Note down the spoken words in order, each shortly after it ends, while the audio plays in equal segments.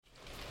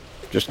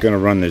Just going to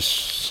run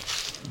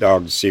this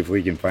dog to see if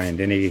we can find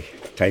any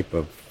type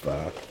of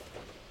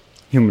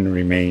human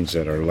remains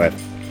that are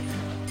left.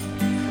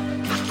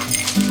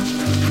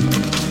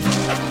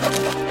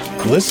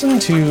 Listen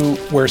to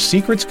Where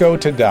Secrets Go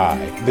to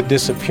Die, The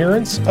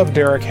Disappearance of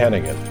Derek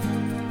Hennigan.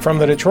 From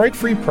the Detroit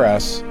Free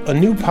Press, a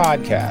new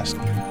podcast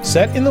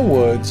set in the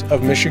woods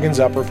of Michigan's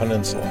Upper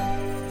Peninsula.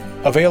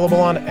 Available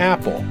on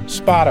Apple,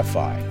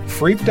 Spotify,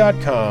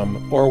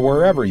 Freep.com, or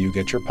wherever you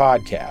get your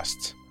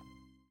podcasts.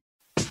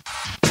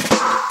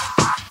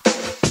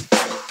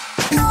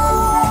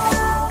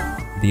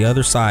 The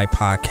Other Side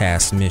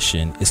podcast's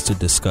mission is to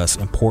discuss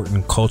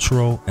important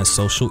cultural and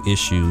social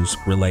issues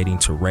relating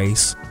to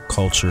race,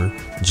 culture,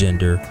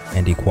 gender,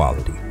 and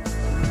equality.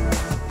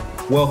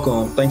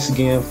 Welcome. Thanks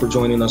again for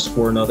joining us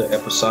for another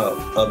episode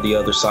of The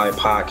Other Side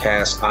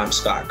podcast. I'm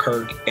Scot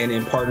Kirk, and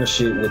in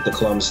partnership with the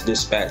Columbus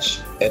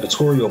Dispatch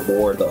editorial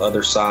board, The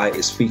Other Side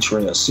is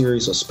featuring a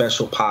series of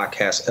special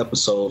podcast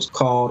episodes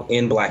called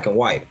In Black and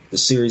White. The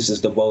series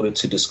is devoted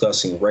to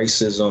discussing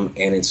racism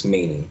and its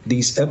meaning.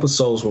 These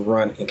episodes will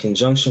run in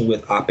conjunction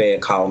with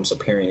op-ed columns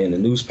appearing in the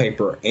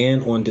newspaper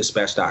and on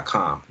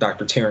dispatch.com.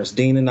 Dr. Terrance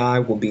Dean and I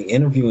will be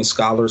interviewing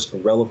scholars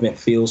in relevant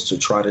fields to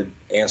try to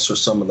answer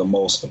some of the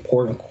most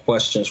important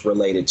questions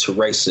related to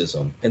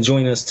racism. And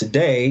joining us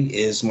today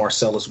is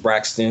Marcelius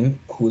Braxton,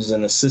 who is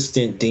an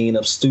assistant dean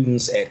of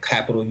students at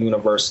Capital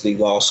University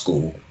Law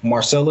School.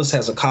 Marcelius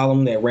has a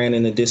column that ran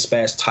in the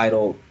Dispatch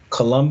titled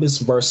Columbus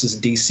versus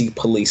DC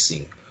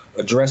Policing,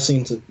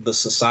 addressing the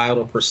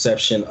societal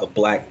perception of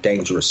Black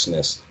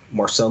dangerousness.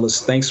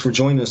 Marcelius, thanks for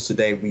joining us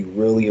today. We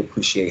really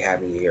appreciate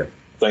having you here.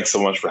 Thanks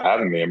so much for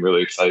having me. I'm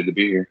really excited to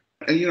be here.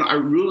 And, I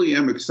really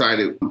am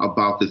excited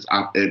about this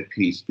op-ed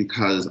piece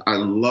because I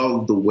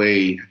love the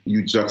way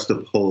you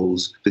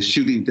juxtapose the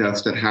shooting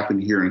deaths that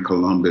happened here in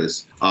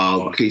Columbus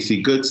of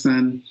Casey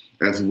Goodson,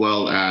 as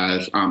well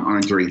as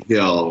Andre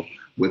Hill,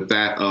 with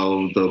that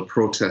of the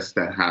protests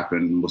that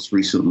happened most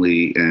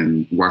recently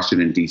in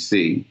Washington,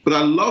 D.C. But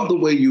I love the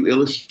way you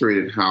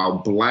illustrated how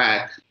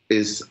Black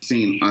is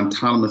seen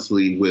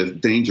autonomously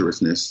with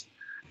dangerousness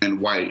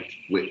and white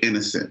with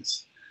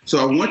innocence. So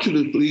I want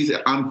you to please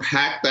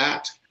unpack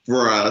that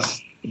for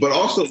us, but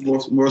also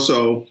more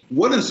so,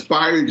 what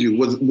inspired you?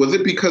 Was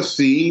it because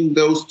seeing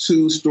those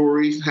two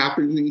stories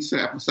happening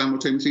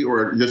simultaneously,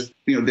 or just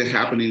they're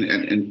happening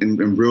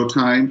in real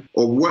time,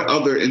 or what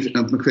other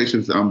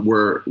implications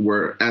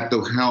were at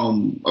the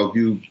helm of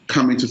you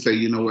coming to say,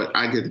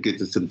 I get to get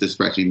this to the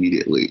Dispatch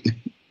immediately?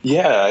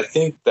 Yeah, I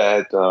think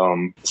that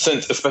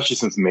especially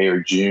since May or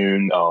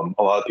June,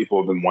 a lot of people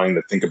have been wanting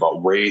to think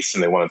about race,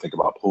 and they want to think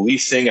about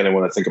policing, and they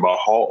want to think about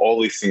how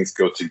all these things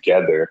go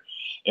together.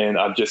 And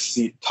I've just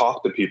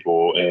talked to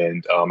people,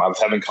 and I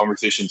was having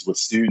conversations with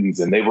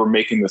students, and they were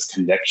making this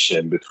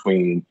connection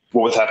between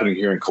what was happening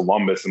here in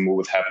Columbus and what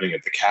was happening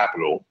at the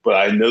Capitol. But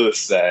I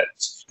noticed that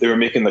they were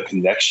making the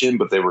connection,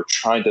 but they were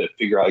trying to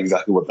figure out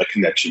exactly what that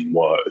connection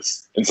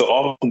was. And so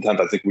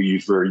oftentimes I think we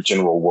use very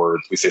general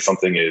words. We say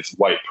something is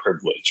white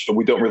privilege, but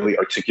we don't really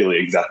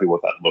articulate exactly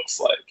what that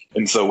looks like.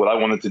 And so what I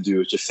wanted to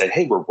do is just say,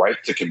 hey, we're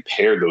right to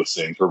compare those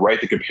things. We're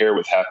right to compare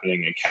what's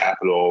happening in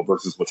Capitol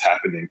versus what's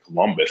happening in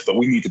Columbus, but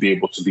we need to be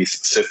able to be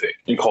specific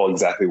and call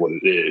exactly what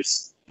it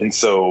is. And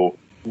so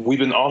we've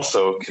been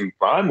also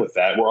combined with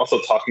that. We're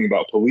also talking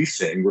about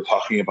policing. We're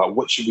talking about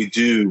what should we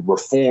do,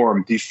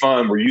 reform,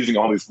 defund. We're using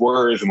all these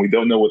words and we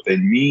don't know what they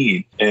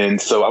mean. And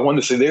so I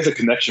wanted to say there's a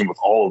connection with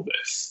all of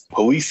this.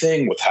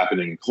 Policing, what's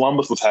happening in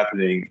Columbus, what's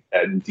happening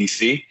at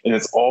DC, and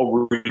it's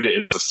all rooted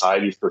in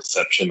society's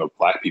perception of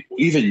Black people,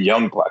 even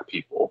young Black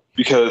people.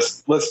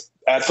 Because let's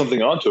add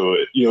something onto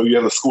it. You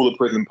have a school to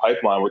prison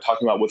pipeline. We're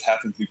talking about what's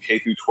happening through K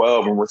through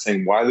 12, and we're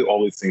saying, why do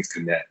all these things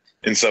connect?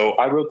 And so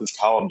I wrote this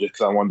column just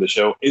because I wanted to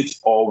show it's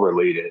all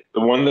related.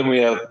 The one thing we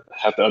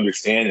have to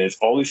understand is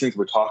all these things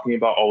we're talking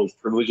about, all these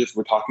privileges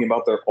we're talking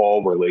about, they're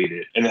all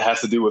related. And it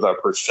has to do with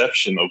our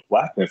perception of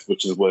Blackness,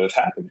 which is what is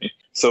happening.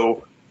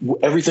 So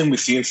everything we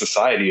see in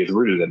society is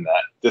rooted in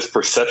that, this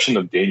perception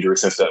of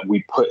dangerousness that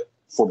we put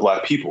for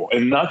Black people,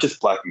 and not just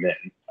Black men.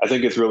 I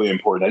think it's really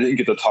important. I didn't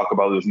get to talk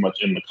about it as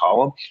much in the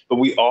column, but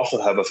we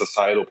also have a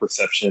societal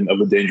perception of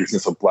the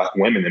dangerousness of Black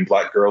women and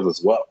Black girls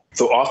as well.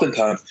 So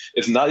oftentimes,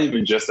 it's not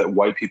even just that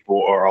white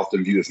people are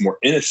often viewed as more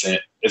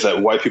innocent, it's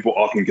that white people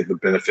often get the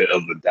benefit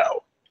of the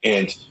doubt.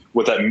 And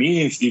what that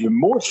means even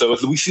more so is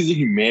that we see the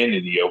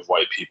humanity of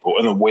white people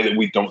in a way that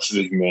we don't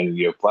see the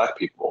humanity of Black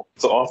people.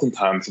 So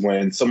oftentimes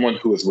when someone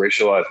who is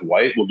racialized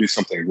white will do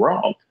something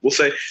wrong, we'll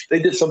say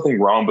they did something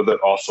wrong, but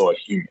they're also a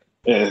human.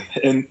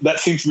 And that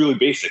seems really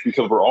basic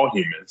because we're all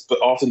humans. But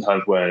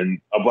oftentimes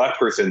when a Black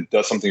person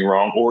does something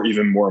wrong, or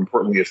even more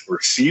importantly, is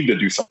perceived to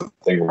do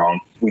something wrong,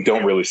 we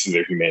don't really see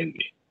their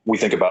humanity. We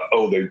think about,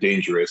 oh, they're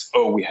dangerous.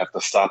 Oh, we have to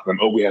stop them.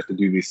 Oh, we have to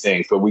do these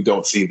things. But we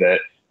don't see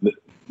that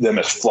them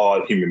as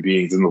flawed human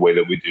beings in the way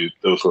that we do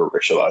those who are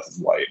racialized as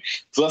white.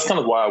 So that's kind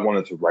of why I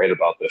wanted to write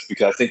about this,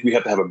 because I think we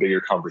have to have a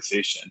bigger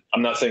conversation.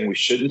 I'm not saying we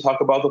shouldn't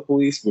talk about the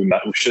police. We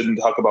shouldn't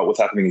talk about what's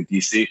happening in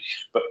DC,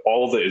 but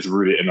all of it is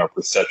rooted in our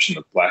perception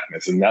of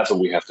blackness. And that's what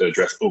we have to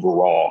address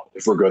overall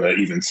if we're going to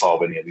even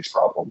solve any of these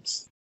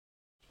problems.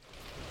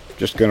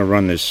 Just going to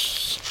run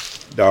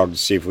this dog to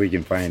see if we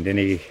can find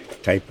any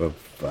type of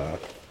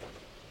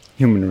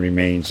human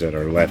remains that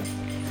are left.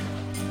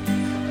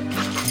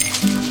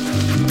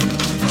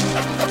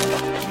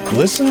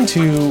 Listen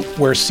to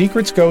Where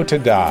Secrets Go to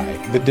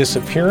Die, The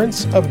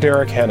Disappearance of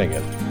Derek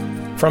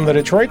Hennigan. From the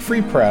Detroit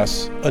Free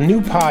Press, a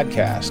new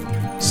podcast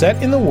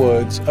set in the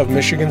woods of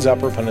Michigan's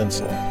Upper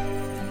Peninsula.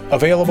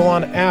 Available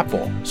on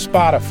Apple,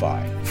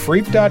 Spotify,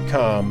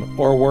 Freep.com,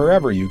 or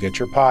wherever you get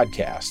your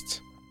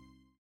podcasts.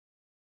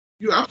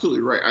 You're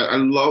absolutely right. I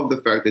love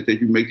the fact that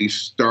you make these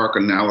stark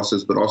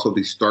analysis, but also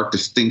these stark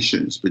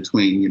distinctions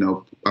between,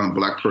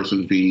 Black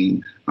persons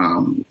being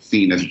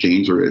seen as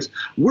dangerous.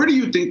 Where do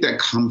you think that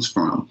comes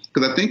from?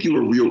 Because I think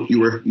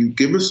you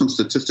give us some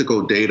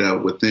statistical data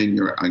within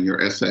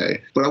your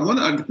essay, but I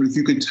wonder if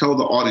you can tell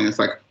the audience,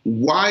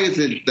 why is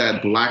it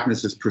that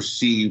Blackness is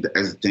perceived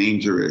as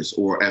dangerous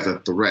or as a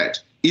threat,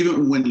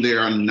 even when they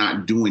are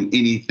not doing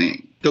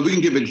anything? So we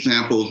can give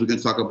examples. We can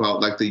talk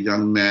about the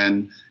young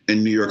man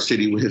in New York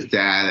City with his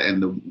dad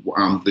and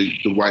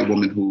the white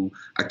woman who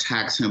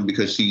attacks him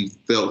because she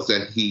felt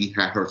that he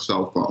had her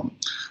cell phone,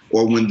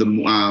 or when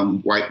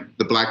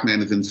the black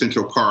man is in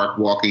Central Park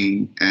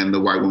walking and the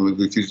white woman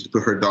refuses to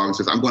put her dog and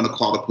says, "I'm going to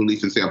call the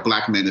police and say a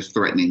black man is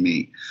threatening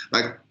me."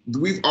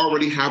 We've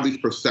already have these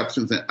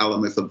perceptions and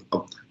elements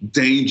of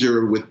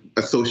danger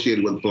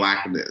associated with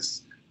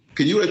Blackness.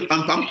 Can you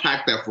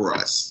unpack that for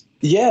us?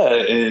 Yeah,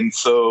 and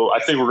so I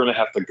think we're going to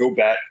have to go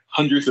back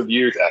hundreds of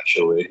years,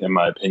 actually, in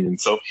my opinion.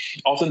 So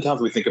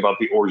oftentimes we think about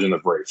the origin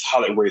of race,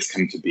 how did race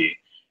come to be?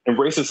 And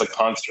race is a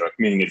construct,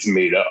 meaning it's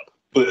made up,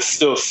 but it's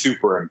still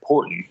super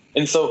important.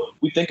 And so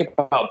we think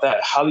about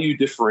that. How do you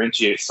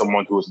differentiate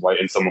someone who is white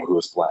and someone who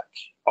is Black?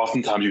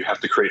 Oftentimes you have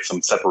to create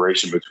some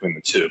separation between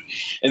the two,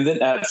 and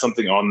then add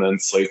something on the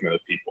enslavement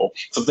of people.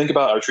 So think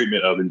about our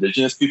treatment of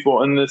indigenous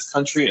people in this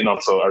country and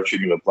also our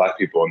treatment of Black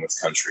people in this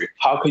country.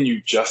 How can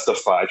you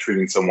justify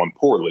treating someone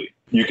poorly?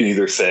 You can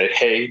either say,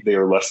 hey, they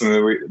are less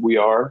than we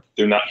are,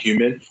 they're not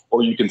human,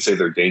 or you can say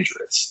they're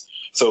dangerous.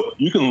 So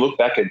you can look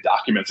back at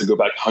documents and go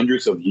back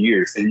hundreds of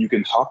years, and you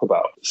can talk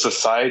about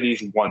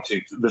societies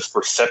wanting this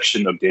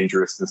perception of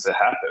dangerousness that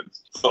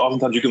happens. So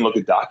oftentimes you can look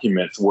at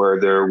documents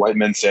where there are white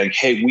men saying,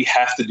 hey, we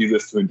have to do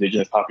this to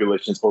indigenous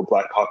populations or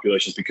Black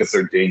populations because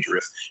they're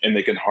dangerous and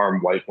they can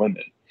harm white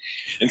women.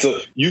 And so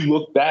you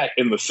look back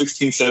in the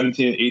 16,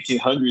 17, and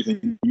 1800s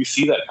and you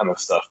see that kind of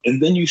stuff.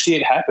 And then you see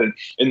it happen.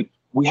 And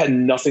we had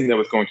nothing that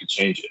was going to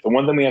change it. The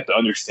one thing we have to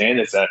understand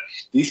is that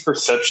these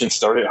perceptions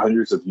started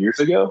hundreds of years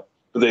ago,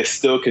 but they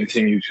still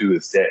continue to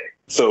this day.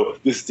 So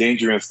this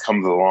dangerous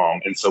comes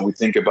along. And so we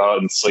think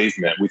about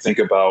enslavement, we think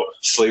about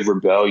slave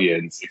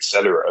rebellions, et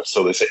cetera.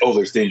 So they say, oh,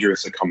 there's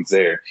dangerous that comes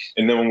there.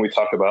 And then when we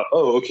talk about,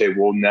 oh, okay,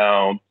 well,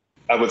 now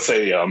I would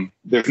say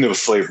there's no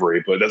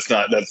slavery, but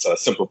that's a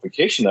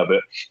simplification of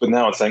it. But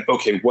now it's saying,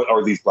 okay, what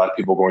are these Black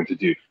people going to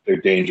do? They're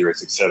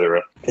dangerous, et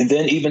cetera. And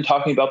then even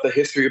talking about the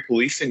history of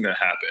policing that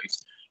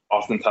happens.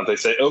 Oftentimes they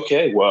say,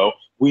 okay, well,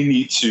 we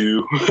need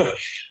to,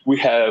 we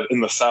have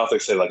in the South, they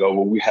say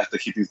we have to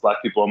keep these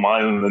Black people in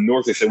line. And in the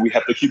North, they say we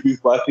have to keep these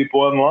Black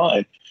people in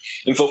line.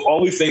 And so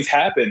all these things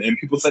happen and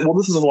people say, well,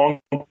 this is a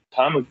long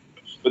time ago.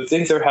 But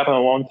things that happened a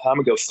long time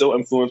ago still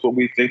influence what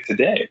we think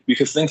today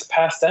because things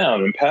pass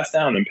down and pass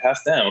down and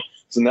pass down.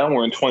 So now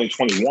we're in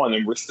 2021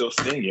 and we're still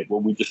seeing it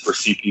where we just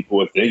perceive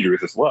people as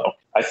dangerous as well.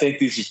 I think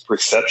these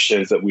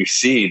perceptions that we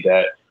see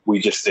that we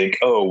just think,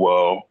 oh,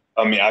 well,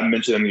 I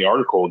mentioned in the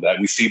article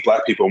that we see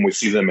Black people and we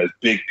see them as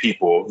big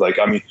people.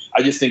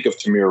 I just think of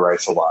Tamir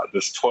Rice a lot. The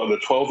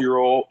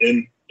 12-year-old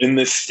in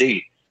this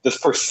state, this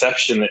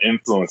perception that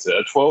influences it.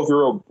 A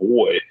 12-year-old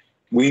boy,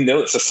 we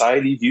know that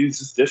society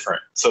views as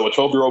different. So a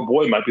 12-year-old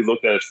boy might be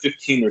looked at as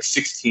 15 or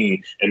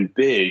 16 and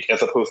big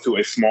as opposed to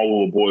a small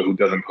little boy who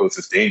doesn't pose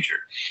this danger.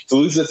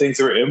 So these are the things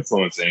that are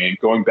influencing and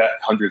going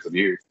back hundreds of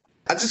years.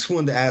 I just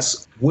wanted to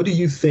ask, what do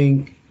you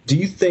think? Do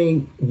you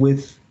think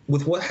with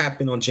what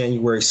happened on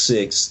January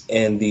 6th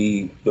and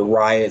the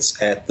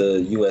riots at the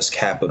U.S.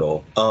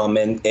 Capitol,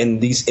 and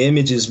these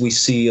images we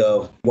see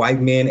of white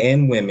men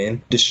and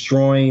women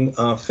destroying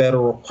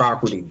federal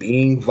property,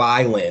 being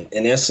violent,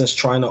 in essence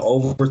trying to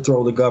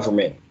overthrow the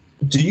government,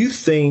 do you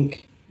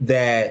think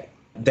that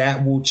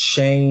will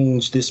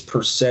change this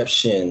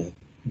perception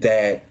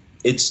that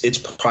it's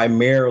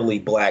primarily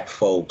Black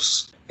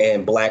folks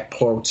and Black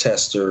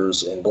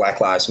protesters and Black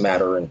Lives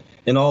Matter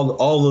and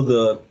all of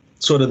the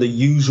sort of the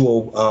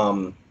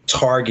usual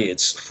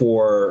targets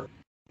for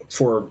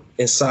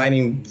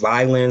inciting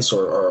violence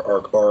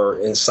or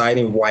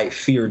inciting white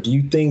fear? Do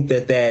you think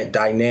that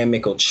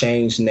dynamic will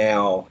change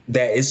now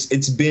that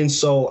it's been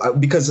so?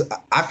 Because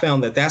I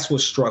found that's what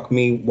struck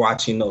me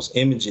watching those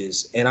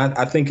images, and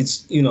I think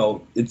it's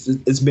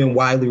been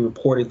widely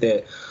reported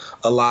that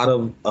a lot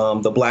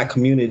of the Black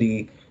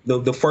community,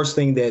 the first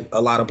thing that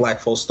a lot of Black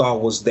folks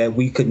thought was that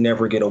we could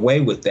never get away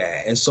with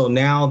that. And so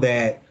now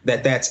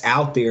that's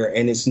out there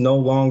and it's no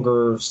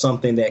longer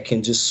something that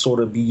can just sort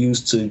of be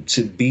used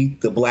to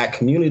beat the Black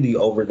community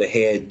over the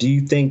head, do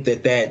you think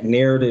that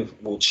narrative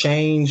will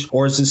change?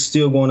 Or is it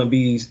still going to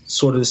be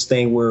sort of this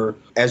thing where,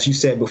 as you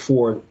said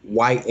before,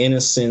 white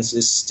innocence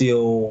is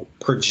still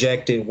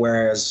projected,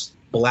 whereas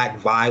Black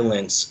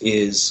violence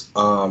is,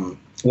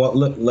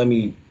 let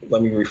me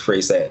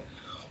rephrase that.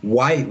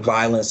 White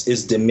violence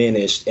is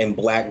diminished and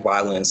Black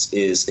violence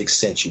is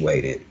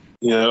accentuated?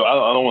 I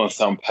don't want to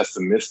sound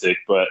pessimistic,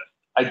 but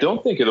I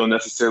don't think it'll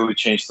necessarily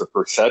change the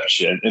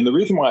perception. And the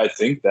reason why I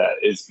think that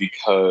is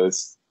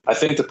because I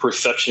think the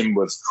perception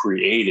was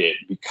created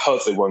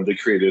because they wanted to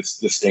create this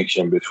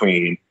distinction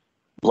between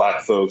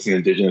Black folks and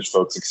Indigenous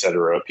folks, et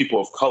cetera, people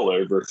of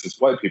color versus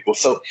white people.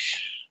 So,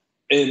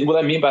 and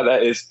what I mean by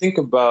that is think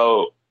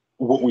about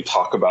what we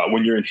talk about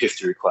when you're in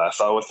history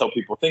class. I always tell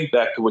people, think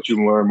back to what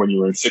you learned when you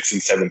were in 6th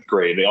and 7th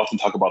grade. They often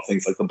talk about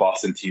things like the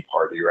Boston Tea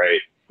Party,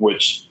 right?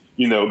 Which,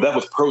 that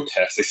was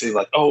protest. They say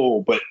like,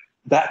 oh, but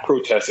that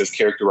protest is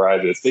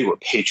characterized as they were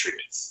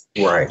patriots.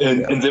 Right.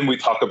 And then we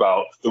talk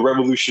about the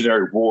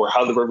Revolutionary War,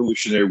 how the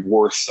Revolutionary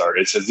War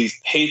started. It says these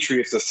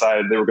patriots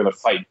decided they were going to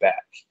fight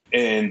back.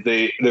 And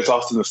there's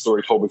often a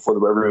story told before the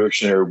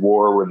Revolutionary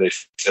War where they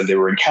said they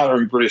were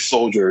encountering British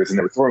soldiers and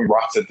they were throwing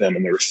rocks at them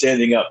and they were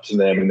standing up to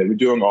them and they were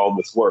doing all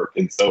this work.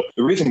 And so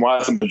the reason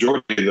why the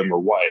majority of them were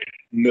white,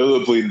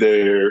 notably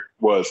there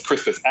was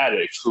Crispus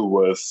Attucks, who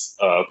was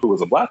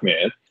a Black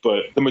man,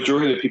 but the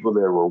majority of the people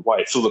there were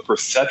white. So the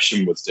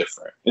perception was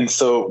different. And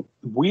so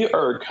we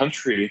are a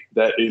country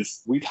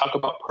we talk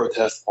about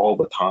protests all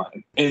the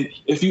time. And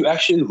if you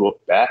actually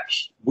look back,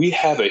 we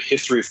have a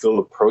history filled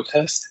with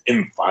protests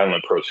and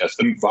violent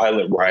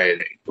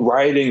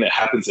rioting that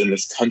happens in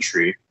this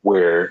country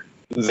where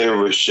there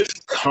was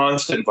just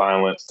constant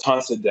violence,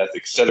 constant death,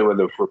 et cetera,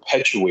 that were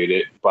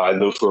perpetuated by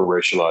those who are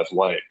racialized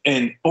white.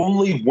 And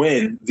only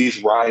when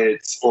these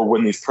riots or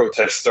when these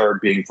protests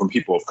start being from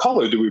people of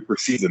color do we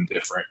perceive them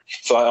different.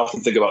 So I often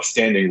think about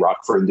Standing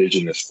Rock for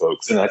Indigenous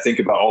folks, and I think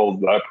about all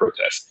of the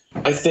protests.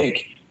 I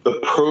think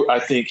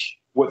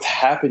what's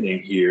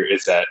happening here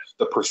is that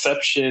the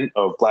perception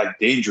of Black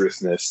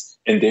dangerousness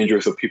and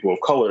dangerous of people of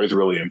color is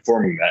really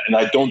informing that. And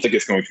I don't think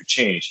it's going to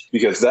change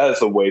because that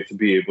is a way to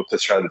be able to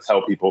try to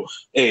tell people,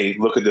 hey,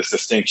 look at this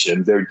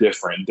distinction. They're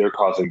different. They're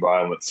causing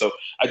violence. So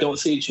I don't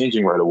see it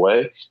changing right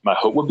away. My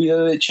hope would be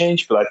that it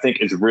change, but I think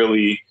it's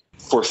really,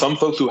 for some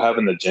folks who have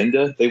an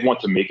agenda, they want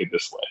to make it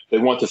this way. They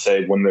want to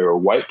say when there are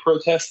white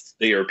protests,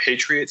 they are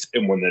patriots.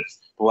 And when it's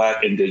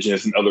Black,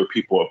 Indigenous, and other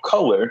people of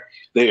color,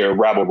 they are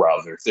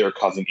rabble-rousers. They are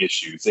causing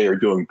issues. They are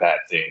doing bad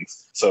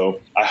things.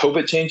 So I hope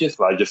it changes,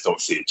 but I just don't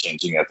see it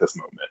changing at this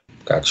moment.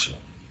 Gotcha.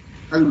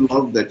 I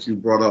love that you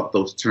brought up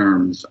those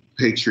terms,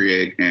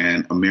 patriot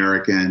and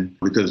American,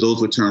 because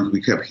those were terms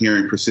we kept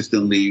hearing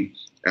persistently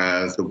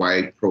as the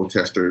white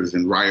protesters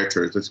and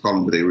rioters, let's call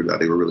them what they were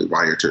really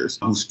rioters,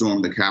 who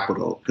stormed the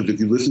Capitol. Because if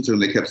you listen to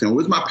them, they kept saying,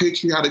 where's my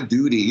patriotic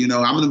duty?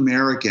 I'm an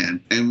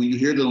American. And when you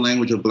hear the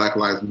language of Black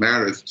Lives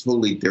Matter, it's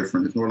totally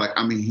different. It's more like,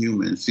 I'm a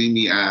human. See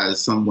me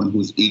as someone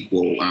who's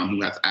equal,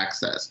 who has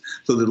access.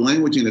 So the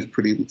languaging is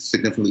pretty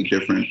significantly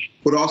different.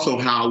 But also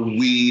how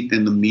we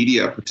in the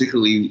media,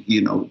 particularly,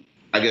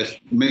 I guess,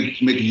 make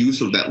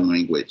use of that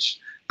language.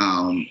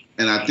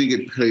 And I think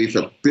it plays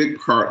a big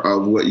part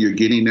of what you're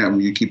getting at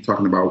when you keep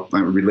talking about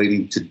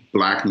relating to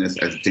Blackness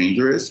as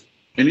dangerous.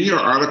 And in your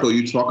article,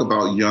 you talk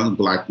about young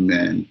Black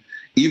men,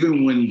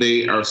 even when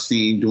they are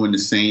seen doing the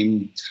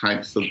same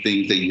types of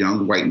things that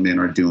young white men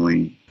are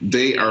doing,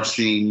 they are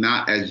seen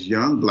not as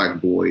young Black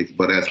boys,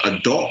 but as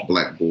adult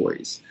Black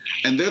boys.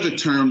 And there's a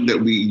term that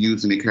we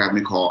use in the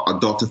academy called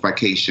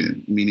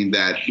adultification, meaning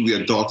that we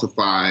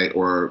adultify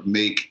or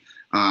make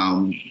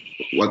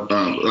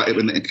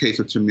in the case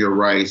of Tamir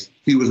Rice,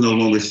 he was no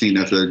longer seen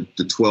as the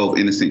 12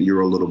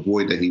 innocent-year-old little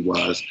boy that he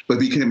was, but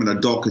became an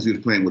adult because he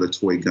was playing with a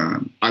toy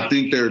gun. I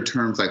think there are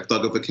terms like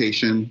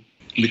thugification,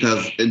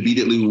 because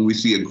immediately when we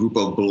see a group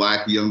of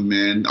Black young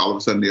men, all of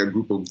a sudden they're a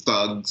group of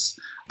thugs.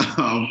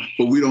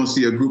 But we don't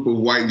see a group of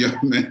white young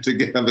men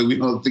together. We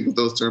don't think of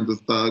those terms as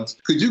thugs.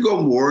 Could you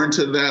go more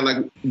into that?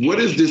 Like, what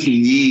is this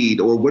need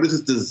or what is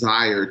this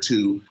desire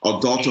to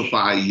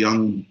adultify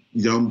young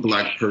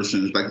Black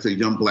persons, like I say,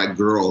 young Black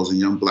girls and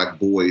young Black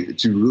boys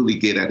that you really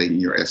get at in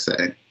your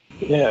essay?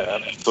 Yeah,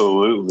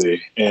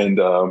 absolutely.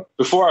 And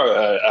before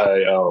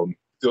I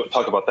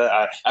talk about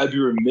that, I'd be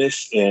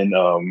remiss in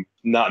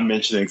not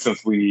mentioning,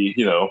 since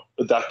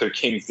Dr.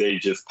 King's Day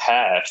just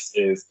passed,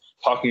 is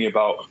talking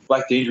about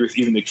Black dangerous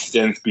even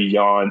extends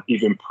beyond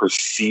even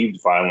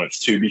perceived violence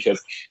too, because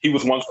he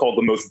was once called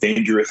the most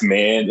dangerous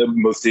man, the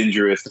most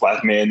dangerous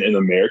Black man in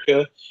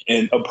America,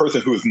 and a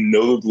person who is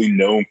notably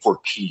known for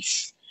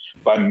peace.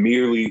 By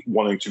merely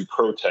wanting to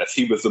protest,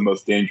 he was the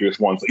most dangerous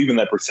one. So even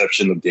that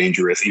perception of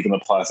dangerous even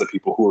applies to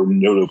people who are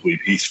notably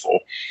peaceful.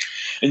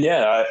 And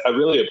yeah, I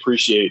really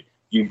appreciate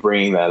you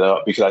bringing that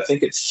up, because I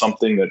think it's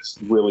something that's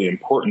really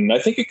important. And I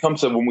think it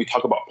comes up when we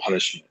talk about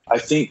punishment. I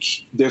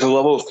think there's a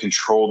level of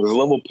control, there's a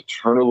level of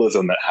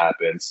paternalism that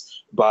happens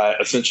by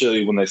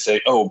essentially when they say,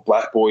 oh,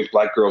 black boys,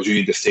 black girls, you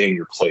need to stay in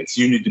your place.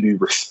 You need to be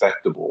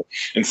respectable.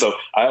 And so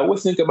I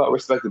always think about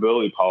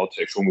respectability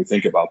politics when we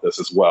think about this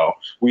as well.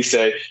 We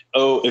say,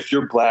 oh, if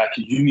you're black,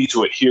 you need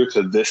to adhere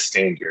to this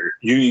standard.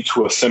 You need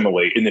to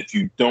assimilate. And if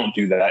you don't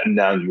do that,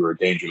 now you are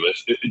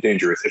dangerous.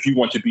 If you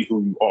want to be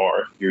who you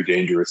are, you're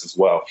dangerous as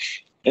well.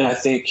 And I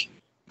think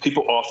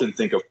people often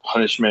think of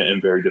punishment in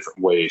very different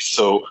ways.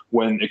 So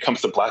when it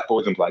comes to black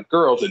boys and black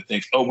girls, it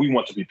thinks, oh, we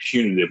want to be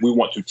punitive. We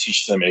want to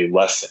teach them a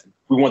lesson.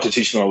 We want to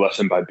teach them a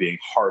lesson by being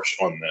harsh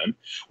on them.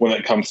 When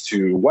it comes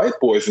to white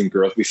boys and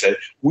girls, we say,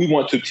 we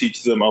want to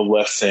teach them a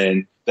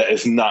lesson that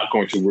is not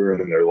going to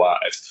ruin their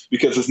lives.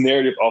 Because this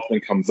narrative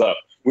often comes up.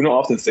 We don't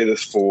often say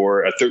this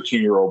for a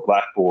 13-year-old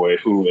black boy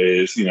who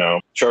is,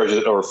 charged,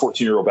 or a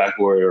 14-year-old black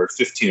boy, or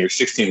 15 or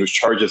 16 who's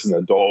charged as an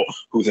adult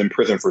who's in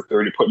prison for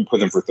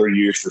 30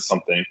 years for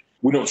something.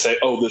 We don't say,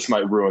 oh, this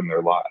might ruin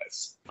their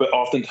lives. But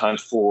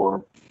oftentimes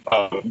for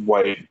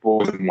white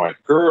boys and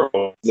white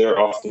girls, they're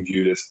often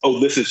viewed as, oh,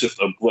 this is just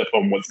a blip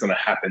on what's going to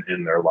happen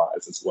in their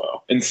lives as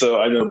well. And so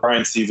I know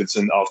Brian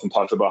Stevenson often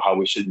talks about how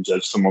we shouldn't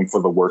judge someone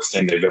for the worst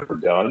thing they've ever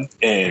done.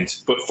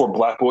 But for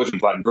black boys and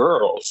black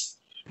girls,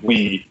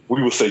 we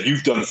will say,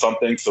 you've done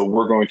something, so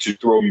we're going to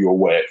throw you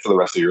away for the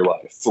rest of your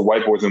life. For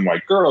white boys and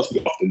white girls, we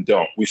often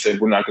don't. We say,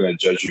 we're not going to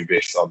judge you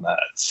based on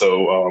that.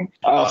 So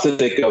I often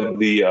think of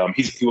he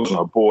wasn't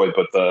a boy,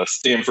 but the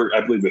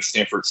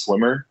Stanford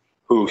swimmer,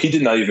 who he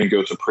did not even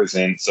go to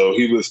prison. So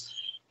he was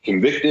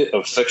convicted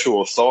of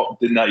sexual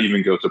assault, did not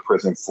even go to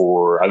prison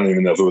for, I don't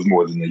even know if it was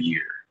more than a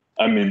year.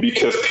 I mean,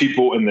 because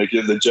people and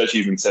the judge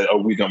even said, oh,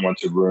 we don't want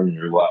to ruin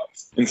your life.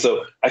 And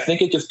so I think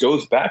it just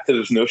goes back to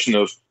this notion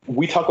of,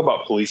 we talk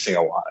about policing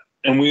a lot.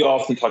 And we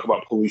often talk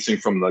about policing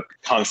from the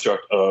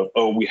construct of,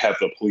 oh, we have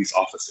the police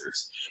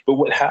officers. But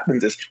what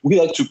happens is we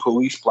like to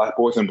police black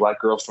boys and black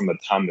girls from the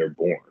time they're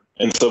born.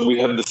 And so we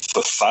have this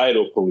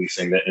societal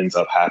policing that ends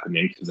up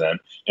happening to them.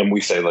 And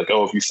we say, like,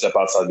 oh, if you step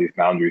outside these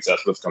boundaries,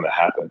 that's what's going to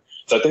happen.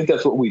 So I think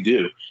that's what we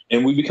do.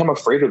 And we become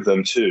afraid of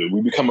them, too.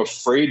 We become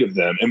afraid of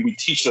them. And we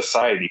teach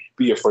society,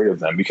 be afraid of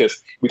them.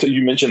 Because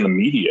you mentioned the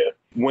media.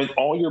 When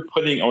all you're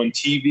putting on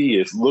TV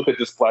is, look at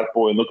this black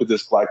boy and look at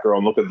this black girl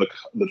and look at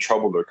the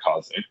trouble they're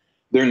causing,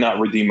 they're not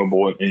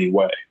redeemable in any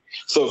way.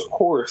 So, of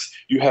course,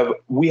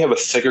 we have a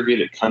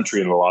segregated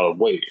country in a lot of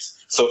ways.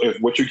 So if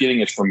what you're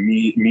getting is from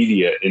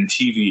media and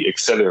TV, et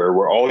cetera,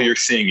 where all you're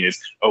seeing is,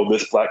 oh,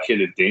 this black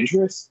kid is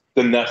dangerous,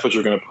 then that's what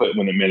you're going to put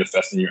when it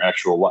manifests in your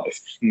actual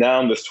life.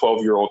 Now, this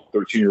 12-year-old,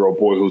 13-year-old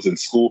boy who's in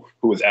school,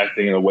 who is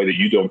acting in a way that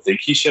you don't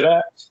think he should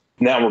act,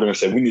 now we're going to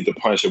say we need to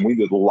punish him. We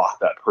need to lock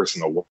that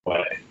person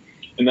away.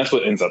 And that's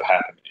what ends up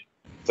happening.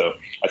 So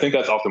I think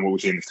that's often what we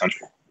see in this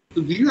country.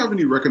 So do you have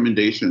any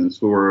recommendations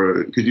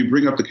could you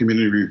bring up the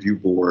Community Review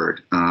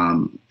Board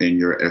in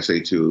your essay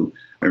too,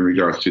 in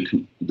regards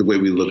to the way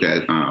we look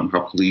at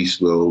how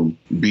police will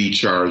be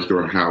charged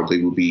or how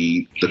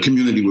the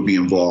community will be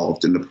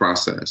involved in the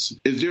process?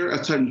 Is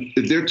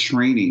there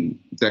training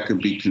that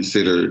could be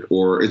considered,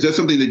 or is that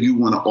something that you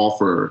want to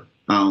offer?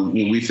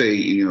 When we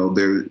say,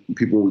 there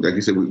people, like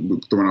you said, we're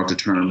throwing out the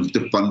terms,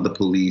 defund the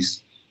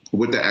police,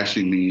 what that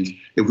actually means.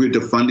 If we're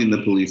defunding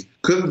the police,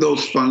 could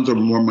those funds or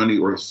more money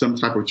or some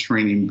type of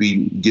training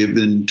be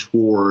given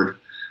toward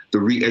the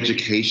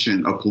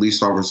re-education of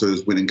police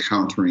officers when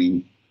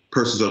encountering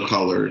persons of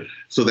color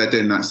so that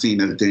they're not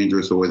seen as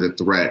dangerous or as a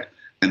threat,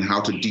 and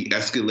how to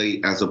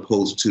de-escalate as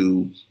opposed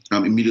to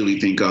immediately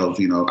think of,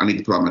 I need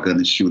to pull out my gun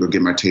and shoot or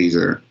get my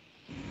taser?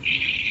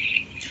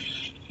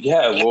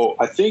 Yeah, well,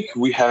 I think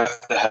we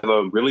have to have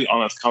a really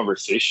honest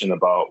conversation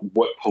about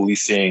what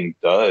policing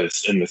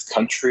does in this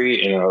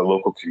country and in our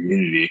local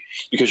community.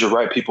 Because you're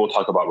right, people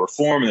talk about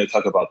reform and they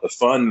talk about the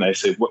fun, and they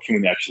say, what can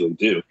we actually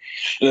do?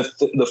 And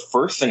the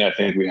first thing I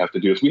think we have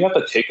to do is we have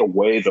to take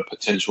away the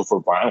potential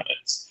for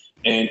violence.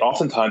 And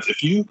oftentimes,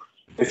 if you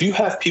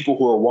have people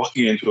who are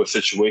walking into a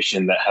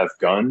situation that have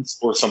guns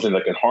or something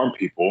that can harm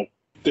people,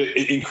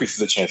 it increases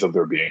the chance of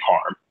there being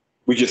harm.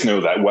 We just know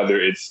that, whether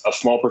it's a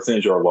small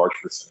percentage or a large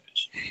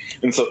percentage.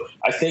 And so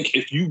I think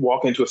if you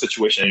walk into a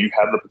situation and you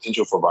have the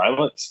potential for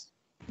violence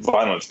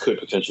could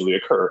potentially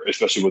occur,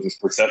 especially with this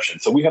perception.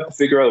 So we have to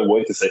figure out a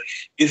way to say,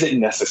 is it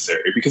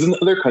necessary? Because in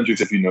other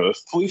countries, if you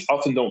notice, police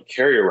often don't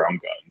carry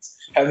around guns.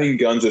 Having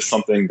guns is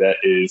something that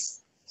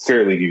is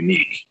fairly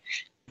unique.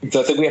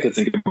 So I think we have to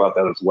think about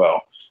that as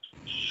well.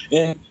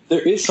 And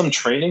there is some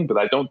training, but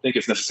I don't think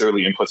it's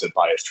necessarily implicit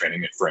bias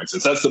training, for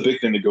instance. That's the big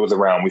thing that goes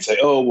around. We say,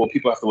 oh, well,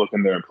 people have to look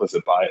in their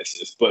implicit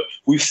biases. But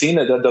we've seen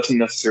that doesn't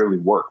necessarily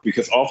work,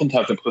 because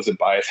oftentimes implicit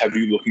bias have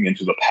you looking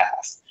into the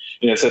past.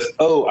 And it says,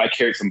 oh, I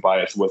carried some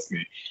bias with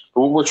me.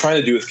 But what we're trying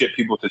to do is get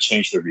people to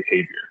change their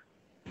behavior.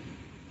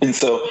 And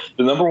so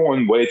the number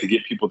one way to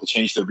get people to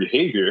change their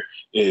behavior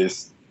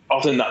is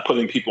often not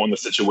putting people in the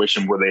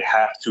situation where they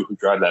have to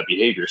drive that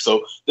behavior.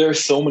 So there are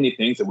so many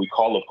things that we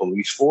call the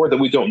police for that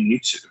we don't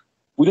need to.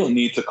 We don't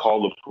need to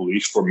call the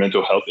police for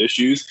mental health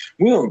issues.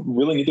 We don't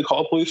really need to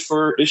call the police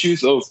for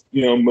issues of,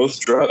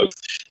 most drugs.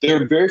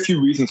 There are very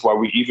few reasons why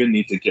we even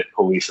need to get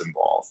police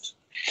involved,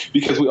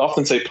 because we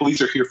often say police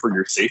are here for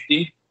your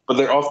safety, but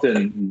they're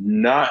often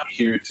not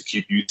here to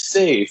keep you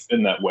safe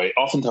in that way.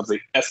 Oftentimes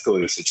they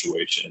escalate a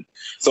situation.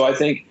 So I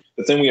think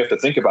the thing we have to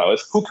think about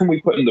is, who can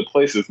we put into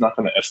place who's not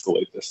going to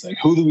escalate this thing?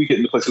 Who do we get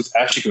into place who's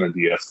actually going to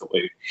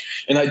de-escalate?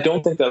 And I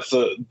don't think I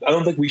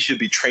don't think we should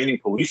be training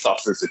police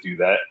officers to do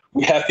that.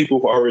 We have people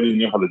who already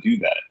know how to do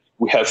that.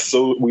 We have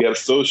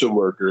social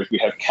workers, we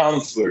have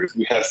counselors,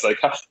 we have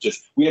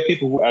psychologists, we have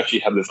people who actually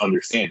have this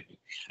understanding.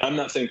 I'm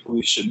not saying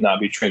police should not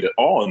be trained at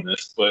all in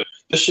this, but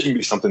this shouldn't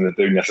be something that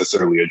they're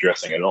necessarily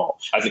addressing at all.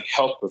 I think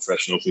health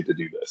professionals need to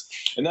do this.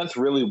 And that's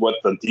really what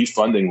the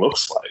defunding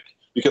looks like.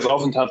 Because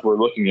oftentimes we're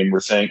looking and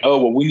we're saying, oh,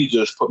 well, we need to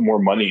just put more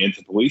money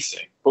into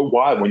policing. But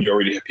why, when you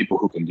already have people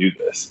who can do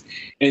this?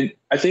 And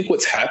I think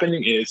what's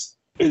happening is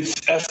it's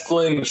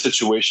escalating the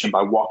situation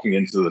by walking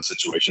into the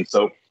situation.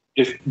 So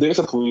if there's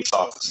a police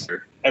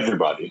officer,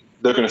 everybody,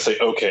 they're going to say,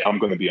 okay, I'm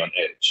going to be on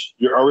edge.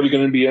 You're already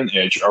going to be on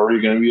edge. You're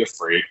already going to be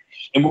afraid.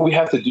 And what we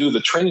have to do, the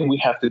training we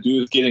have to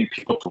do, is getting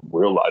people to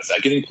realize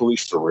that, getting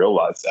police to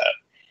realize that.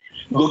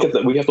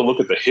 We have to look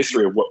at the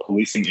history of what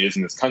policing is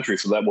in this country,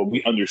 so that when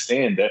we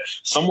understand that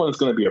someone is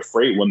going to be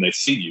afraid when they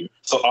see you,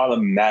 so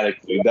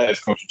automatically that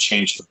is going to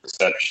change the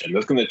perception.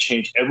 That's going to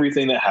change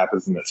everything that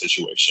happens in that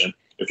situation.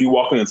 If you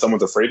walk in and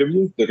someone's afraid of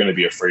you, they're going to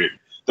be afraid.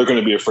 They're going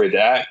to be afraid to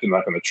act. They're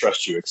not going to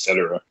trust you,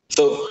 etc.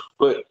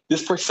 But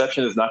this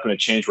perception is not going to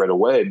change right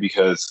away,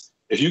 because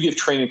if you give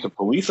training to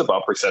police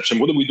about perception,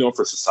 what are we doing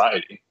for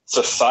society?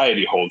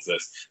 Society holds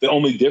this. The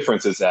only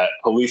difference is that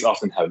police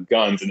often have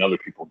guns and other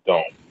people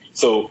don't.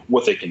 So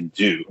what they can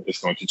do is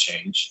going to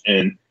change.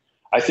 And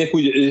I think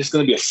it's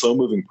going to be a slow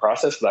moving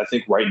process, but I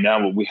think right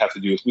now what we have to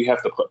do is we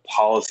have to put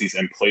policies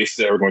in place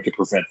that are going to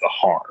prevent the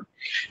harm.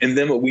 And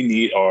then what we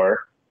need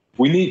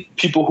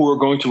people who are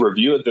going to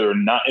review it that are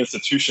not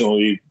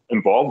institutionally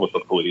involved with the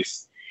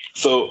police.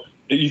 So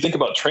you think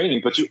about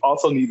training, but you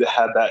also need to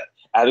have that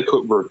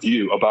adequate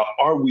review about,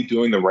 are we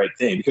doing the right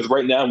thing? Because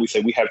right now we say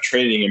we have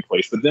training in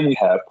place, but then we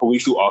have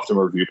police who often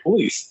review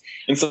police.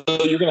 And so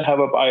you're going to have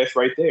a bias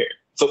right there.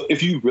 So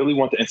if you really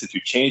want to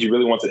institute change, you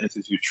really want to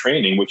institute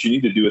training, what you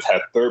need to do is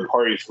have third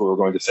parties who are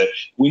going to say,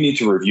 we need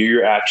to review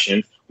your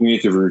actions. We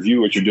need to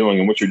review what you're doing,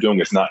 and what you're doing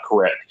is not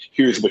correct.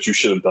 Here's what you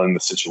should have done in the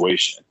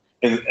situation.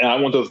 And I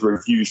want those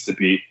reviews to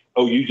be,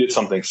 oh, you did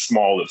something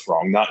small that's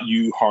wrong, not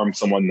you harmed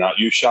someone, not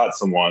you shot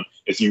someone.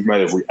 It's you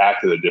might have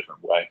reacted a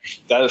different way.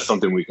 That is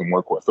something we can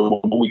work with. But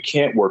what we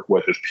can't work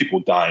with is people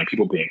dying,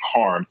 people being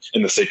harmed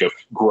in the sake of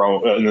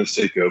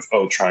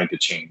trying to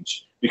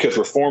change. Because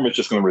reform is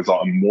just going to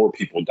result in more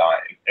people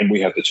dying, and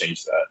we have to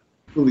change that.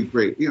 Really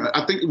great.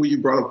 I think when you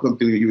brought up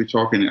something that you were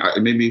talking,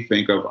 it made me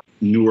think of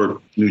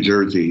Newark, New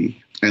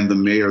Jersey, and the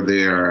mayor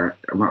there.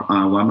 Why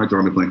am I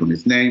drawing a blank on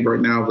his name right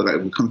now? But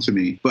it will come to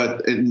me.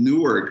 But in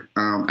Newark,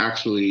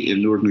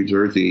 in Newark, New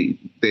Jersey,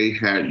 they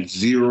had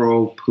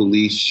 0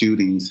 police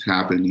shootings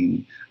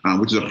happening,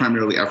 which is a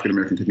primarily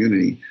African-American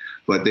community.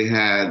 But they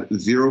had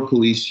 0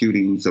 police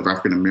shootings of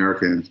African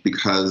Americans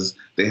because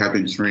they have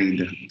been trained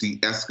to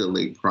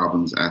de-escalate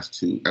problems as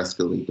to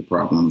escalate the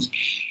problems.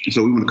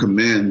 So we want to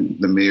commend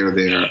the mayor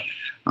there.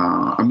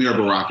 Amir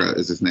Baraka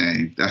is his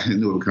name. I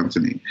knew it would come to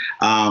me.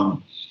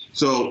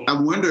 So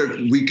I wonder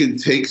if we can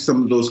take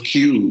some of those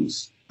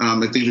cues,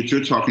 the things that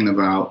you're talking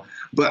about.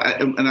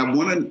 I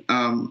want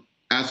to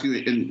ask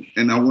you,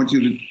 and I want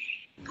you to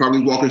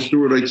probably walk us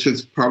through it,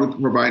 just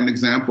probably provide an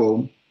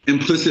example.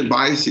 Implicit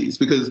biases,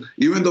 because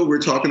even though we're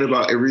talking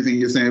about everything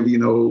you're saying,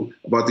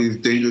 about these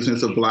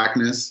dangerousness of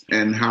Blackness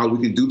and how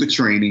we can do the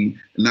training,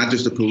 not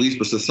just the police,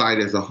 but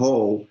society as a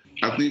whole,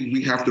 I think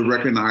we have to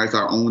recognize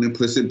our own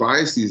implicit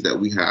biases that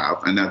we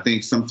have. And I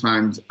think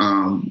sometimes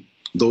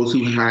those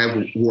who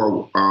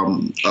are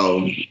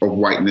of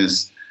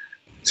whiteness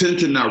tend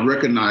to not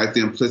recognize the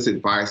implicit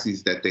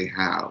biases that they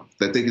have,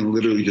 that they can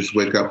literally just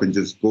wake up and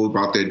just go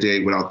about their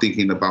day without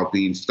thinking about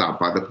being stopped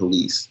by the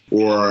police.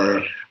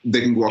 Or they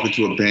can walk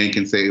into a bank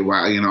and say,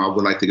 well, I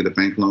would like to get a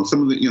bank loan.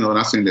 Some of the,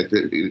 not saying that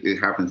it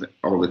happens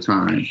all the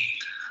time,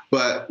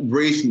 but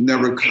race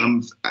never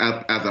comes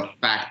as a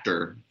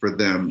factor for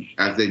them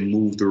as they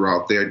move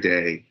throughout their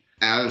day,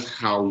 as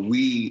how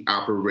we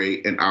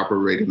operate in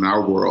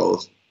our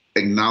worlds,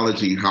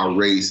 acknowledging how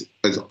race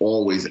is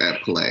always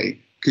at play.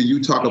 Can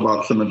you talk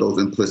about some of those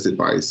implicit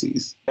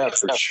biases? Yeah,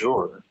 for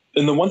sure.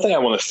 And the one thing I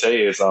want to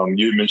say is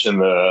you mentioned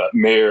the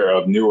mayor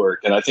of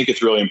Newark, and I think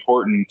it's really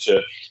important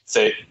to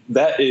say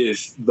that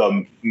is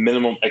the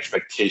minimum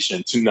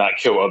expectation, to not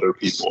kill other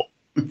people.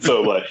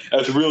 So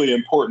that's really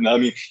important. I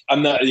mean,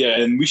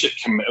 and we should,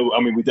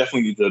 we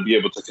definitely need to be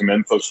able to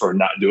commend folks for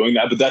not doing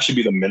that, but that should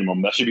be the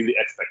minimum. That should be the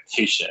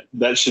expectation.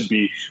 That should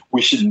be,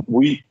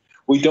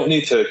 we don't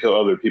need to kill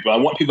other people. I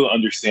want people to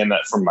understand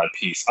that from my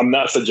piece. I'm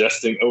not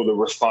suggesting, the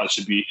response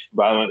should be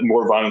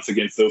more violence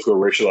against those who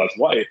are racialized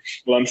white.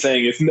 What I'm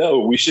saying is, no,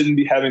 we shouldn't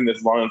be having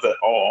this violence at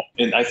all.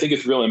 And I think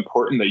it's really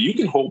important that you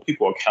can hold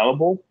people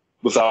accountable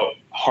without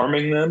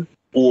harming them.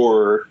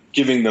 or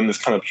giving them this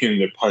kind of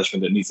punitive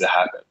punishment that needs to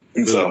happen.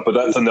 And so, but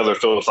that's another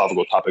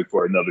philosophical topic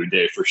for another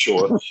day for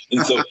sure.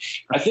 And so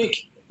I think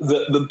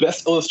the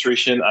best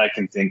illustration I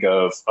can think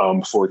of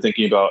for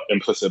thinking about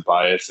implicit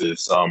bias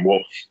is,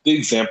 the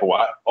example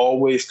I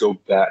always go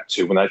back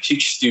to when I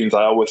teach students,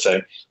 I always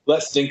say,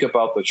 let's think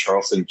about the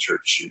Charleston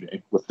church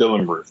shooting with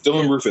Dylan Roof.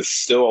 Dylan Roof is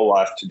still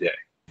alive today.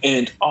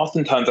 And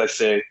oftentimes I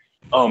say,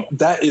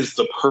 that is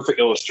the perfect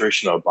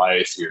illustration of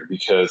bias here,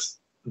 because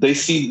they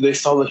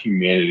saw the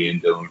humanity in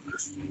Dylan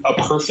Roof, a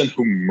person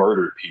who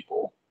murdered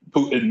people,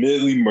 who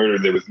admittedly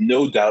murdered. There was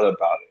no doubt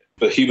about it,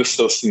 but he was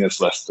still seen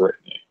as less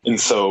threatening. And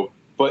so,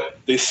 but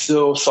they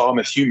still saw him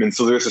as human.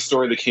 So there's a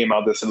story that came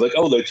out that said, like,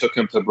 oh, they took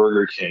him to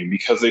Burger King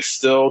because they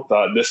still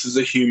thought this is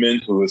a human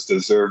who is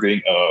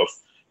deserving of,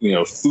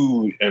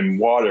 food and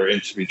water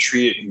and to be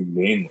treated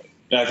humanely.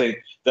 And I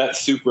think that's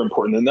super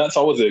important. And that's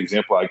always the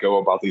example I go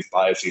about these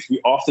biases.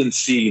 We often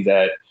see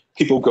that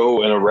people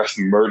go and arrest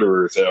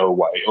murderers that are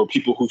white, or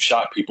people who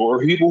shot people, or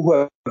people who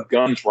have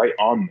guns right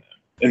on them.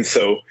 And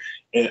so,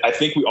 and I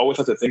think we always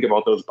have to think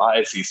about those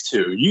biases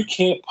too. You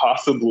can't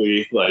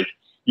possibly,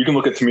 you can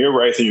look at Tamir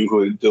Rice and you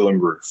look at Dylan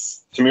Roof.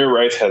 Tamir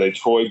Rice had a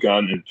toy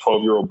gun and a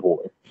 12-year-old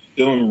boy.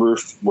 Dylan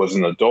Roof was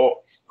an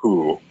adult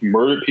who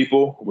murdered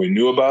people, who we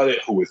knew about it,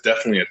 who was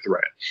definitely a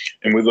threat.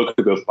 And we look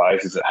at those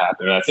biases that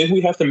happen. And I think we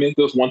have to make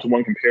those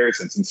one-to-one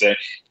comparisons and say,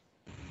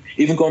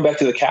 even going back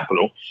to the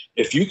Capitol,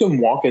 if you can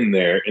walk in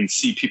there and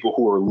see people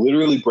who are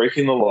literally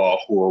breaking the law,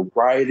 who are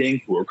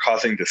rioting, who are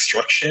causing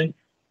destruction,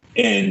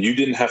 and you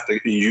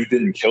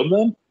didn't kill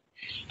them,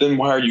 then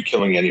why are you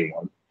killing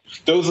anyone?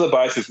 Those are the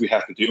biases we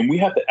have to do. And we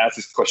have to ask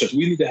these questions.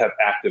 We need to have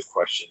active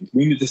questions.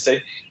 We need to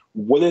say,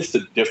 what is the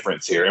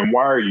difference here? And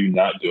why are you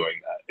not doing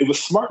that? It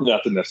was smart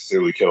not to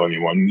necessarily kill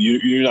anyone.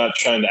 You're not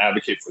trying to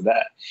advocate for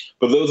that.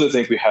 But those are the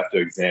things we have to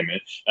examine.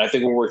 And I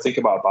think when we're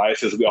thinking about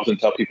biases, we often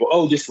tell people,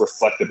 oh, just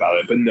reflect about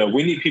it. But no,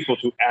 we need people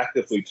to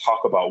actively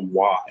talk about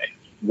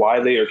why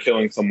they are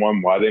killing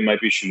someone, why they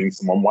might be shooting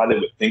someone, why they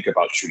would think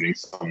about shooting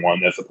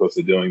someone as opposed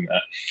to doing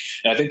that.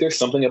 And I think there's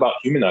something about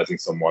humanizing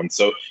someone.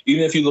 So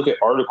even if you look at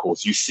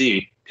articles, you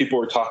see people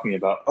are talking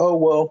about, oh,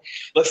 well,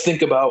 let's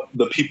think about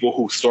the people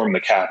who stormed the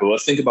Capitol.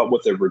 Let's think about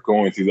what they were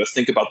going through. Let's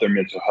think about their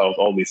mental health,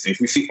 all these things.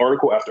 We see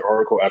article after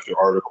article after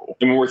article.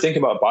 And when we're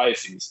thinking about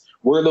biases,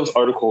 where are those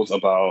articles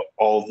about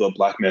all the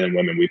Black men and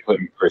women we put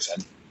in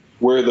prison?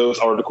 Where are those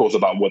articles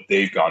about what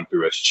they've gone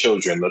through as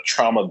children, the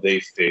trauma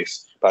they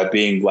face by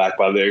being Black,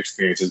 by their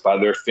experiences, by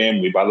their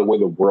family, by the way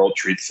the world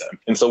treats them?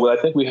 And so what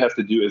I think we have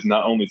to do is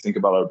not only think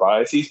about our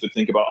biases, but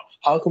think about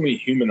how can we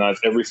humanize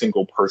every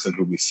single person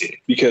who we see?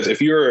 Because if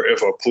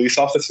a police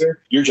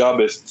officer, your job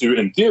is to,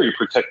 in theory,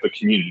 protect the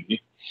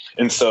community.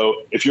 And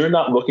so if you're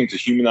not looking to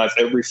humanize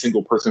every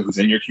single person who's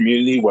in your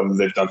community, whether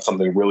they've done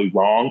something really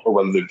wrong or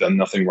whether they've done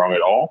nothing wrong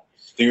at all,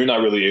 then you're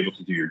not really able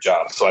to do your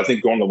job. So I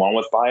think going along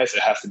with bias, it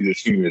has to be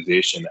this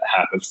humanization that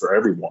happens for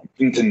everyone.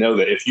 And to know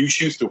that if you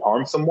choose to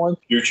harm someone,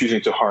 you're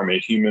choosing to harm a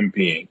human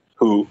being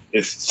who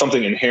is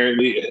something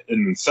inherently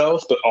in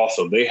themselves, but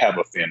also they have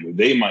a family.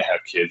 They might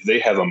have kids. They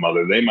have a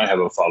mother. They might have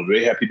a father.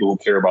 They have people who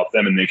care about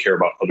them and they care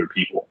about other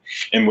people.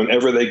 And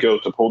whenever they go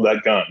to pull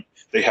that gun,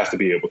 they have to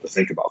be able to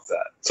think about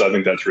that. So I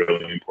think that's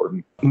really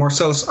important.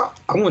 Marcellus,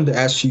 I wanted to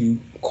ask you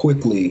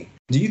quickly,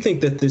 do you think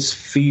that this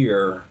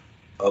fear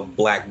of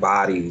Black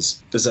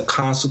bodies is a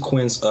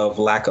consequence of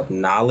lack of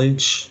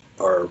knowledge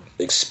or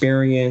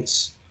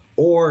experience,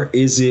 or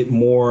is it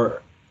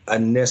more a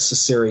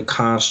necessary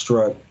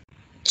construct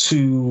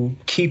to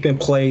keep in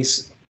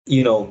place,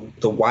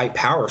 the white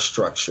power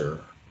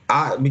structure?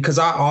 Because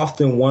I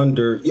often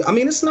wonder,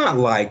 it's not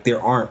like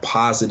there aren't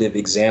positive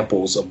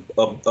examples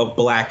of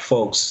Black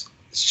folks,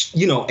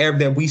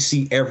 that we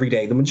see every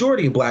day. The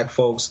majority of Black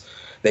folks,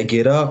 they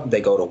get up,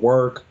 they go to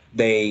work,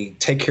 they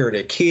take care of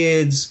their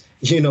kids,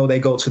 they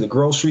go to the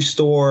grocery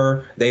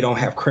store, they don't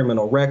have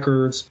criminal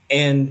records.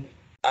 And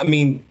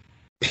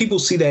people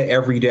see that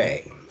every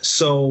day.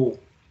 So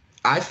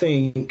I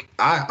think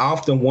I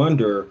often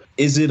wonder,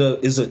 is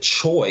a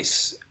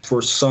choice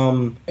for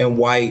some in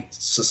white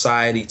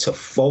society to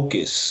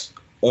focus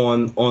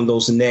on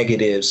those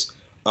negatives,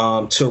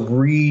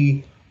 to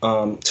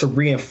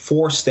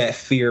reinforce that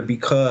fear?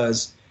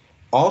 Because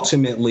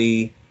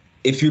ultimately,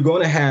 if you're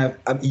going to have,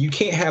 you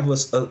can't have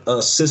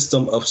a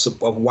system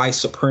of white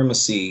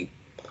supremacy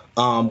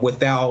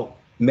without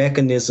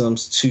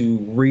mechanisms to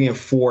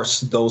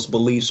reinforce those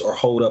beliefs or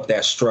hold up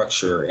that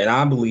structure. And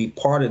I believe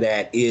part of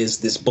that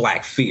is this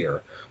Black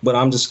fear. But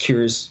I'm just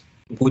curious,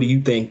 what do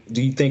you think?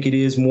 Do you think it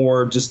is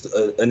more just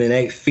an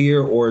innate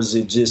fear, or is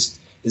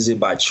it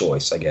by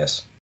choice, I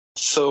guess?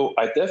 So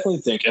I definitely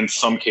think in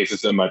some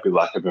cases there might be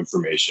lack of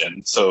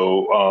information.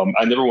 So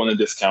I never want to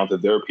discount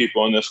that there are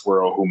people in this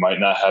world who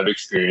might not have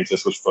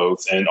experiences with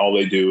folks, and all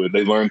they do is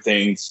they learn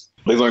things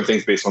They learn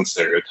things based on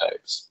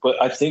stereotypes.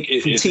 But I think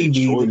it's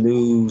TV, the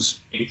news,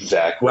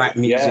 exactly, rap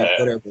music,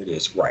 whatever it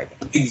is, right?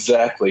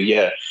 Exactly,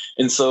 yeah.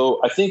 And so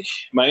I think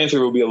my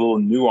answer will be a little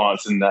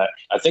nuanced in that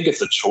I think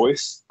it's a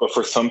choice, but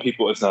for some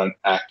people it's not an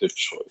active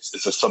choice.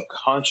 It's a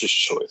subconscious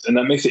choice. And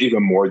that makes it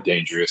even more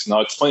dangerous. And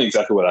I'll explain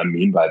exactly what I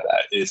mean by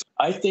that is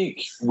I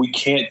think we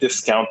can't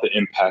discount the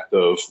impact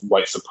of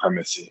white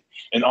supremacy.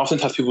 And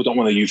oftentimes people don't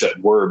want to use that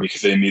word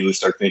because they immediately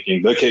start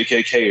thinking the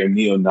KKK or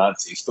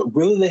neo-Nazis. But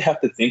really they have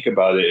to think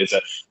about it is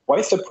that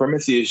white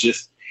supremacy is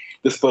just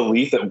this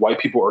belief that white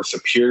people are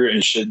superior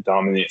and should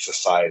dominate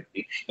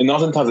society. And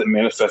oftentimes it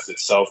manifests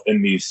itself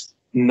in these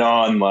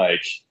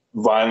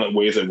violent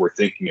ways that we're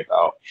thinking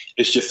about.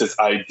 It's just this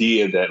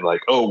idea that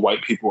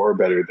white people are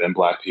better than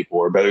black people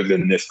or better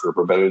than this group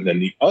or better than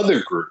the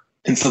other group.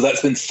 And so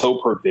that's been so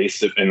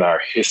pervasive in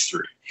our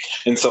history.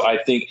 And so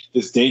I think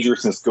this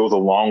dangerousness goes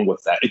along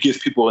with that. It gives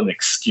people an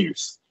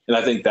excuse. And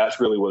I think that's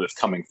really what it's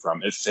coming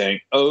from. It's saying,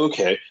 oh,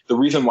 okay, the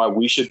reason why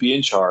we should be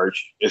in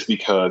charge is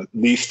because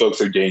these folks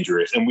are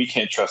dangerous and we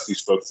can't trust these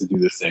folks to do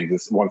this thing.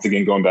 This, once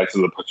again, going back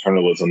to the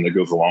paternalism that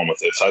goes along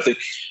with it. So I think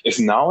it's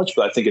knowledge,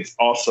 but I think it's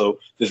also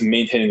this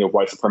maintaining of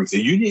white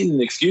supremacy. You need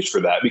an excuse for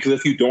that, because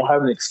if you don't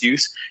have an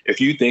excuse, if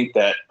you think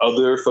that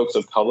other folks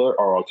of color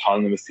are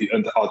autonomous,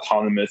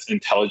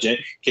 intelligent,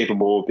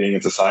 capable of being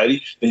in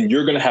society, then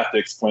you're going to have to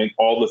explain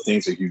all the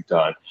things that you've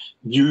done.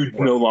 You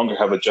no longer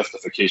have a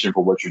justification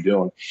for what you're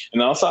doing.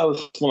 And also, I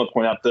just want to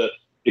point out the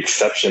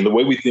exception, the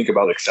way we think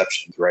about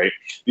exceptions, right?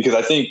 Because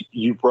I think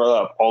you brought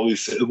up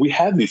we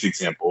have these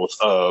examples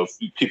of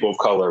people of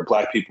color,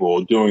 black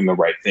people doing the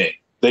right thing.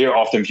 They are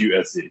often viewed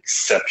as the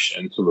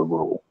exception to the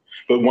rule.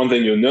 But one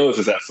thing you'll notice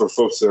is that for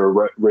folks that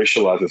are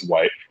racialized as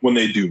white, when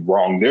they do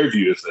wrong, they're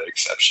viewed as the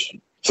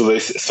exception.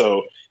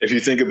 So if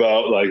you think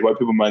about white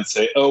people might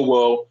say, oh,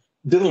 well,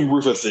 Dylann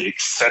Roof is the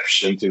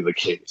exception to the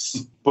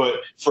case. But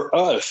for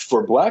us,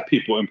 for black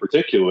people in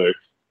particular,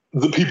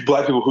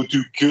 black people who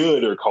do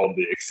good are called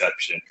the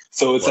exception.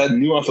 So it's that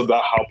nuance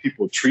about how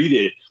people treat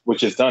it,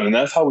 which is done. And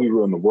that's how we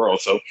ruin the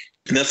world. So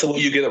and that's the way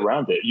you get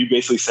around it. You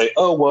basically say,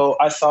 oh, well,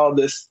 I saw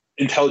this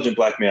intelligent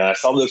black man. I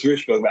saw this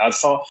rich black man. I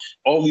saw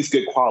all these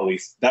good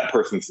qualities. That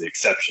person's the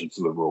exception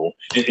to the rule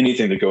in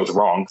anything that goes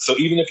wrong. So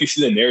even if you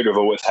see the narrative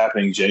of what's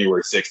happening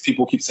January 6th,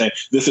 people keep saying,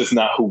 this is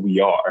not who we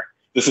are.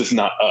 This is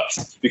not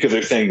us, because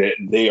they're saying that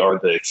they are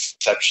the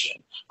exception.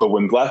 But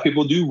when black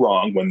people do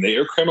wrong, when they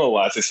are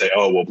criminalized, they say,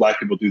 oh, well, black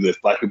people do this,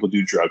 black people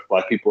do drugs,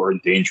 black people are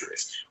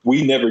dangerous.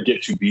 We never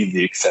get to be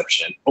the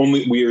exception.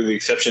 We are the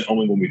exception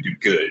only when we do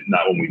good,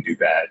 not when we do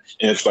bad.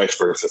 And it's vice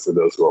versa for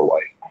those who are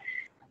white.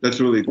 That's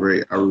really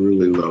great. I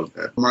really love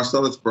that.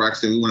 Marcelius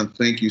Braxton, we want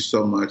to thank you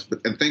so much.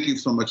 And thank you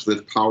so much for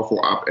this powerful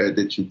op-ed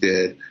that you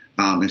did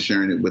and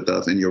sharing it with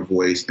us in your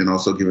voice, and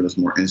also giving us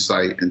more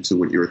insight into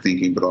what you were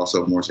thinking, but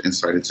also more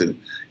insight into,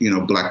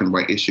 black and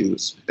white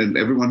issues. And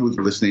everyone who's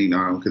listening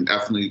can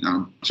definitely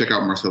check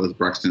out Marcelius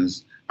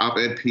Braxton's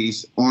op-ed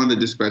piece on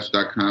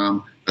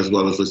thedispatch.com, as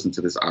well as listen to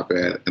this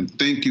op-ed. And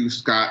thank you,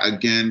 Scott,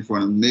 again, for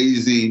an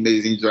amazing,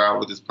 amazing job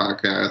with this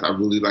podcast. I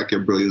really like your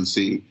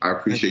brilliancy. I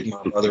appreciate you.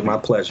 My brother, my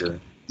pleasure.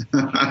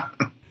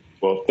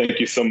 Well, thank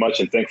you so much,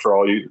 and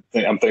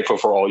I'm thankful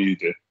for all you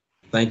do.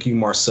 Thank you,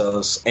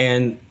 Marcellus.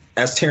 And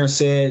as Terrance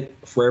said,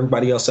 for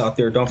everybody else out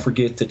there, don't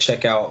forget to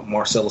check out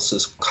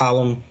Marcellus's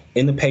column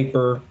in the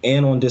paper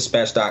and on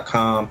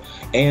dispatch.com.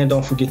 And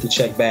don't forget to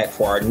check back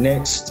for our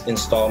next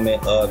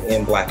installment of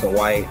In Black and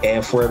White.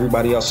 And for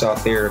everybody else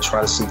out there,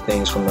 try to see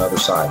things from the other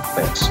side.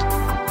 Thanks.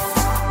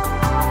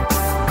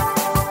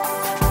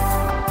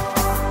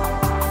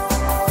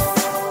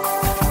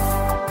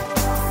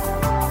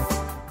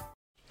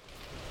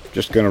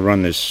 Just going to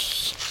run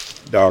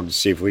this dog to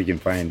see if we can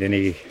find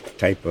any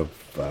type of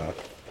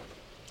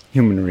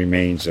human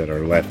remains that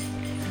are left.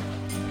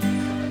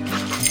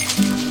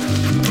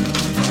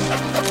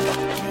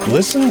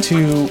 Listen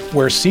to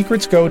Where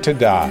Secrets Go to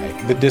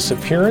Die, The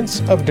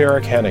Disappearance of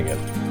Derek Hennigan.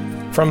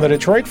 From the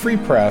Detroit Free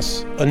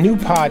Press, a new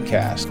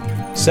podcast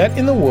set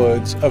in the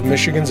woods of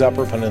Michigan's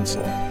Upper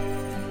Peninsula.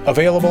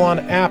 Available on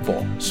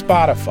Apple,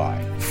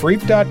 Spotify,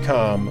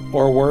 Freep.com,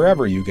 or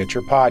wherever you get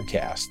your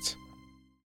podcasts.